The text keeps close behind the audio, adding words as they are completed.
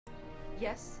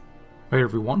Yes? Hey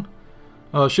everyone.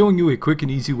 Showing you a quick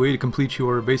and easy way to complete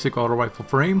your basic auto rifle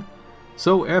frame.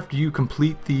 So after you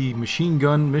complete the machine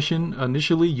gun mission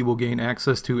initially, you will gain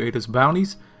access to Ada's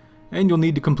bounties, and you'll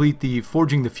need to complete the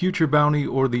Forging the Future bounty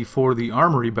or the For the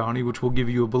Armory bounty, which will give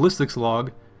you a ballistics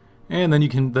log, and then you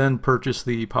can then purchase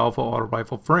the powerful auto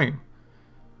rifle frame.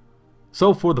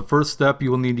 So for the first step,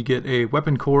 you will need to get a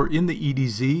weapon core in the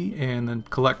EDZ and then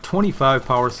collect 25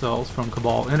 power cells from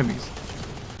Cabal enemies.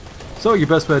 So your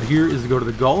best bet here is to go to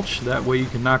the Gulch. That way you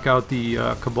can knock out the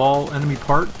Cabal enemy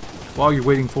part while you're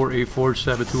waiting for a Forge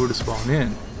Saboteur to spawn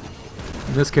in.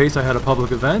 In this case I had a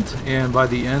public event, and by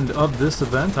the end of this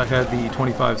event I had the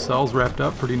 25 cells wrapped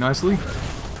up pretty nicely.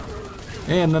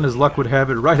 And then as luck would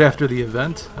have it, right after the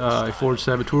event, a Forge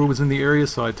Saboteur was in the area,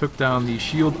 so I took down the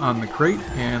shield on the crate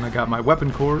and I got my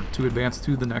weapon core to advance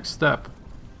to the next step.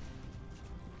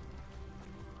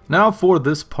 Now for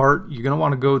this part, you're going to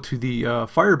want to go to the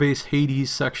Firebase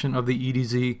Hades section of the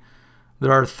EDZ.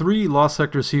 There are 3 lost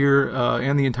sectors here,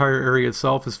 and the entire area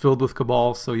itself is filled with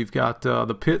Cabal. So you've got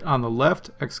the pit on the left,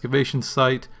 excavation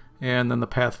site, and then the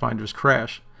Pathfinder's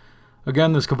crash.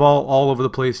 Again, there's Cabal all over the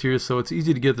place here, so it's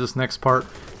easy to get this next part.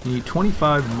 You need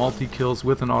 25 multi-kills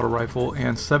with an auto rifle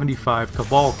and 75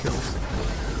 Cabal kills.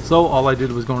 So all I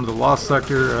did was go into the lost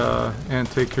sector and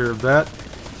take care of that.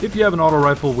 If you have an auto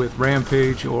rifle with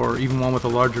Rampage or even one with a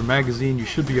larger magazine, you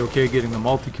should be okay getting the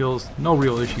multi-kills. No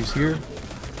real issues here.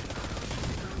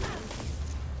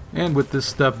 And with this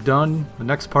step done, the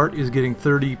next part is getting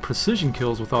 30 precision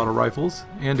kills with auto rifles.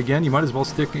 And again, you might as well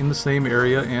stick in the same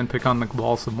area and pick on the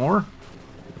Cabal some more.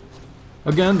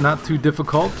 Again, not too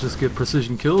difficult, just get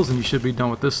precision kills and you should be done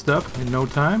with this step in no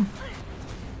time.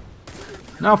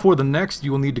 Now for the next,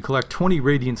 you will need to collect 20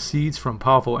 radiant seeds from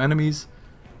powerful enemies.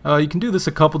 You can do this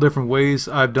a couple different ways.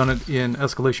 I've done it in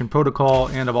Escalation Protocol,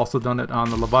 and I've also done it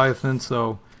on the Leviathan.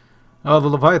 So the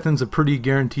Leviathan's a pretty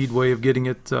guaranteed way of getting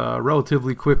it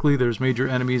relatively quickly. There's major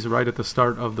enemies right at the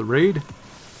start of the raid.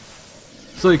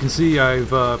 So you can see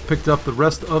I've picked up the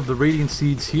rest of the Radiant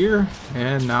Seeds here,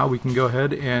 and now we can go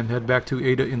ahead and head back to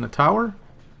Ada in the tower,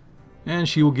 and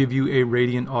she will give you a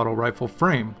Radiant Auto Rifle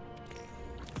frame.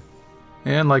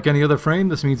 And like any other frame,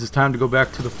 this means it's time to go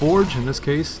back to the Forge, in this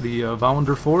case the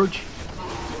Volundr Forge.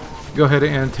 Go ahead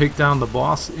and take down the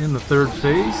boss in the 3rd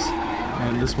phase,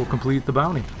 and this will complete the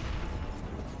bounty.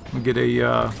 We'll get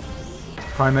a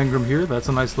Prime Engram here, that's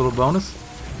a nice little bonus.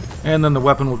 And then the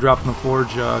weapon will drop in the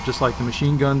Forge just like the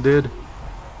machine gun did.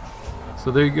 So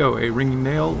there you go, a ringing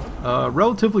nail.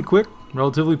 Relatively quick,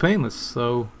 relatively painless.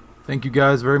 So thank you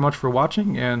guys very much for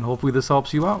watching, and hopefully this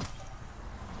helps you out.